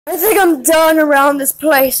I think I'm done around this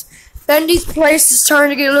place. Bendy's place is starting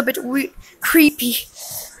to get a little bit creepy.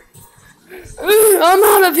 I'm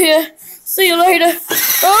out of here. See you later.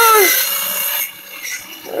 Oh.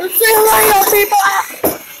 See you later, people.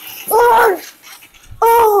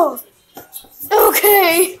 Oh.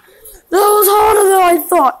 Okay. That was harder than I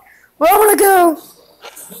thought. Where am I gonna go?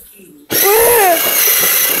 Where?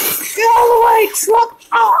 Get out of the way, truck!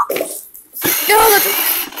 Oh. Get out of the...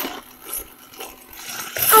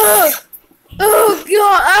 Oh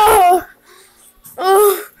God! Oh!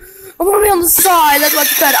 Oh! I'm gonna be on the side. That's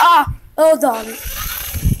much better. Ah! Oh darn it!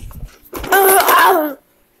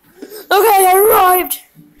 Okay, I arrived.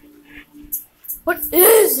 What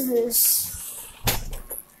is this?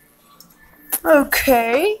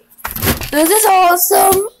 Okay, this is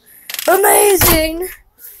awesome, amazing.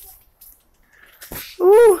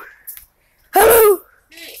 Ooh! Hello.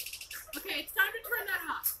 Hey, okay, it's time to turn that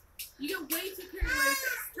off. You get way too carried away with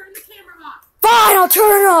this. Turn the camera off. Fine, I'll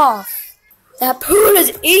turn it off. That pool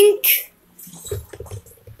is ink.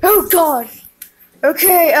 Oh God.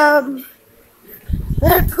 Okay,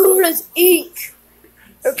 that pool is ink.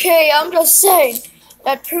 Okay, I'm just saying,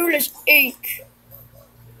 that pool is ink.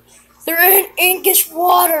 There ain't inkish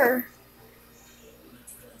water.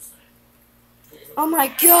 Oh my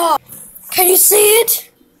God. Can you see it?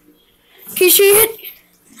 Can you see it?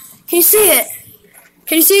 Can you see it?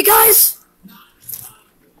 Can you see it, guys?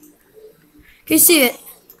 Can you see it?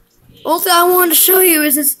 All thing I wanted to show you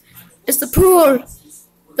is this, it's the pool.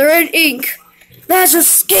 There ain't ink. That's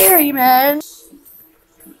just scary, man.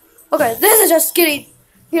 Okay, this is just getting,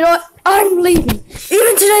 you know what? I'm leaving.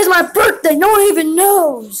 Even today's my birthday. No one even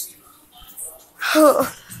knows.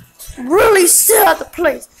 Really sit at the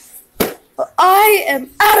place. I am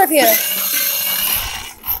out of here.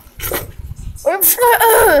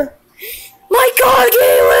 My God,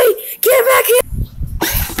 get away! Get back here!